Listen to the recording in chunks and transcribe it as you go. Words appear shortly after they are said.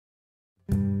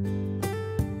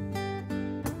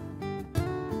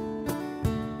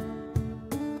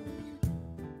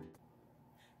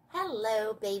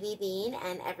Hello, Baby Bean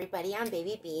and everybody on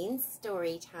Baby Bean's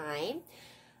Story Time.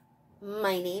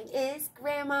 My name is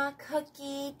Grandma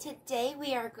Cookie. Today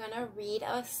we are going to read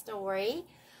a story.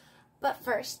 But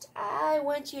first, I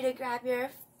want you to grab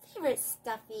your favorite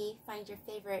stuffy, find your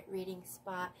favorite reading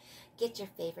spot, get your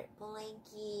favorite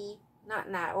blankie, not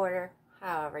in that order,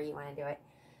 however you want to do it.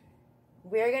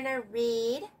 We're going to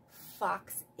read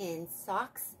Fox in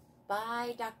Socks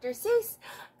by Dr. Seuss.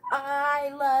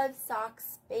 I love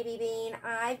socks, Baby Bean.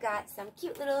 I've got some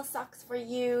cute little socks for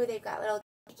you. They've got little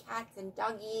cats and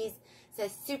doggies. It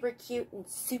says super cute and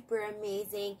super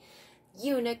amazing.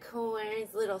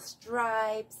 Unicorns, little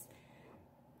stripes.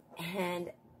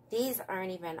 And these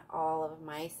aren't even all of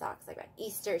my socks. I've got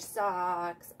Easter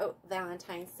socks,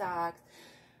 Valentine socks,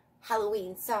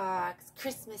 Halloween socks,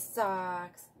 Christmas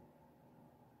socks,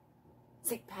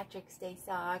 St. Patrick's Day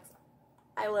socks.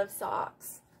 I love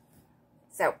socks.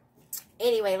 So,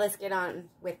 anyway, let's get on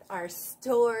with our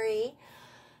story.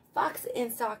 Fox in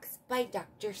Socks by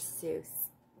Dr. Seuss.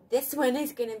 This one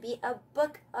is going to be a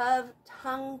book of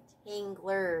tongue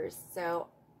tanglers. So,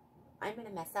 I'm going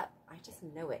to mess up. I just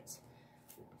know it.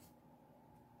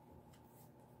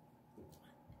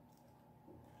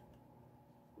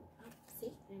 Oh,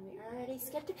 see, and we already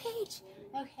skipped a page.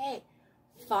 Okay.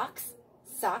 Fox,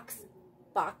 socks,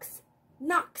 box,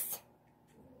 knocks.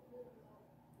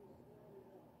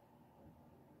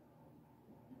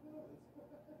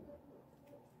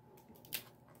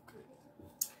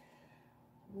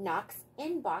 Knocks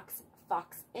in box,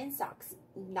 fox in socks.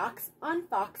 Knocks on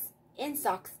fox, in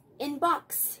socks, in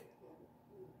box.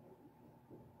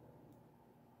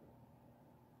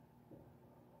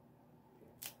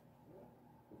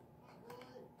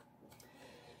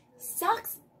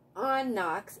 Socks on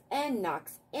knocks and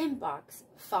knocks in box.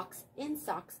 Fox in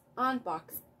socks on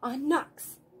box on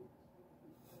knocks.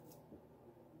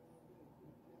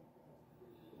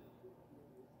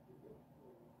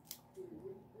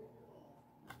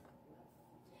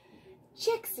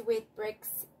 Chicks with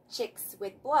bricks, chicks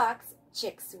with blocks,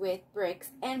 chicks with bricks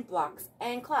and blocks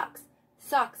and clocks.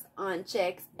 Socks on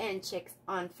chicks and chicks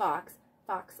on fox,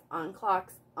 fox on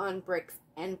clocks, on bricks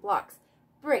and blocks,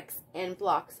 bricks and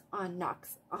blocks on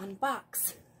knocks on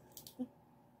box.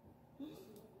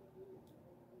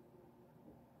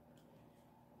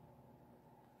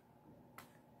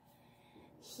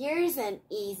 Here's an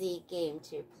easy game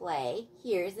to play.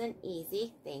 Here's an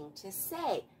easy thing to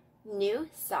say. New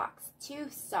socks, two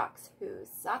socks, whose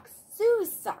socks,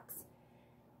 Sue's socks.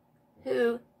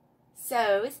 Who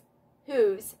sews,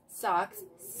 whose socks,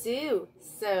 Sue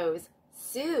sews,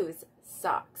 Sue's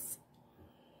socks.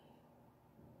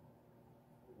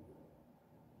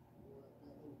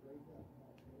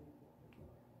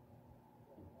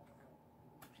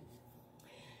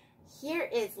 Here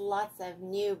is lots of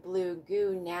new blue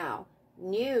goo now.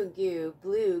 New goo,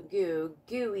 blue goo,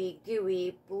 gooey,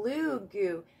 gooey, blue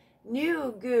goo.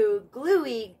 New goo,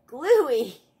 gluey,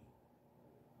 gluey.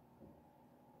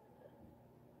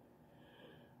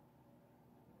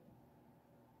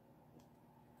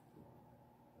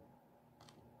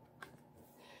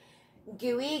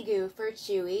 Gooey goo for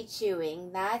chewy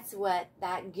chewing. That's what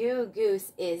that goo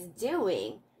goose is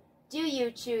doing. Do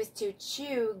you choose to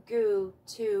chew goo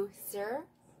too, sir?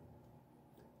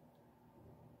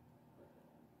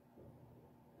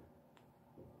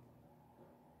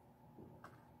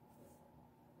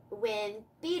 When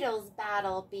beetles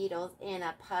battle beetles in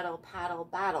a puddle paddle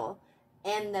battle,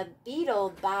 and the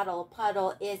beetle battle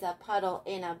puddle is a puddle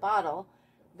in a bottle,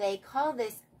 they call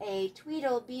this a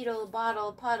tweedle beetle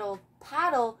bottle puddle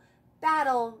paddle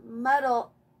battle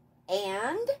muddle.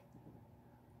 And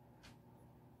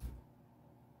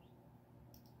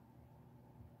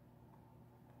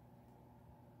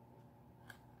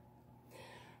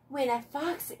when a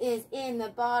fox is in the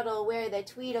bottle where the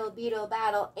tweedle beetle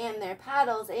battle and their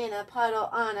paddles in a puddle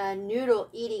on a noodle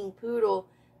eating poodle,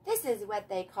 this is what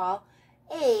they call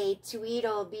a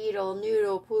tweedle beetle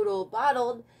noodle poodle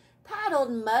bottled,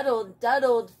 paddled, muddled,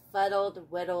 duddled,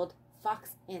 fuddled, whittled,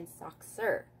 fox in socks,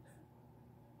 sir.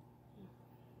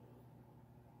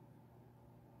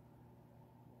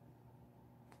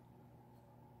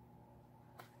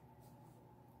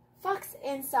 Fox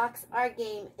in Socks, our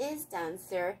game is done,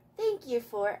 sir. Thank you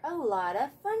for a lot of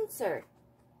fun, sir.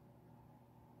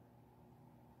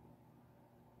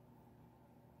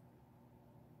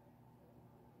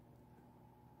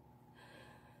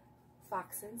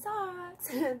 Fox in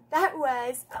Socks. That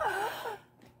was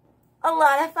a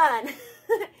lot of fun.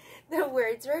 The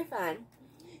words were fun.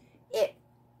 It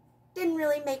didn't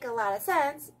really make a lot of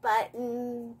sense, but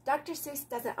Dr. Seuss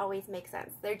doesn't always make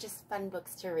sense. They're just fun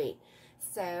books to read.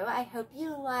 So I hope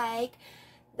you like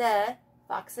the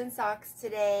fox and socks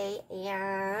today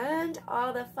and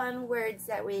all the fun words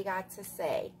that we got to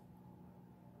say.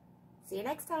 See you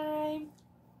next time.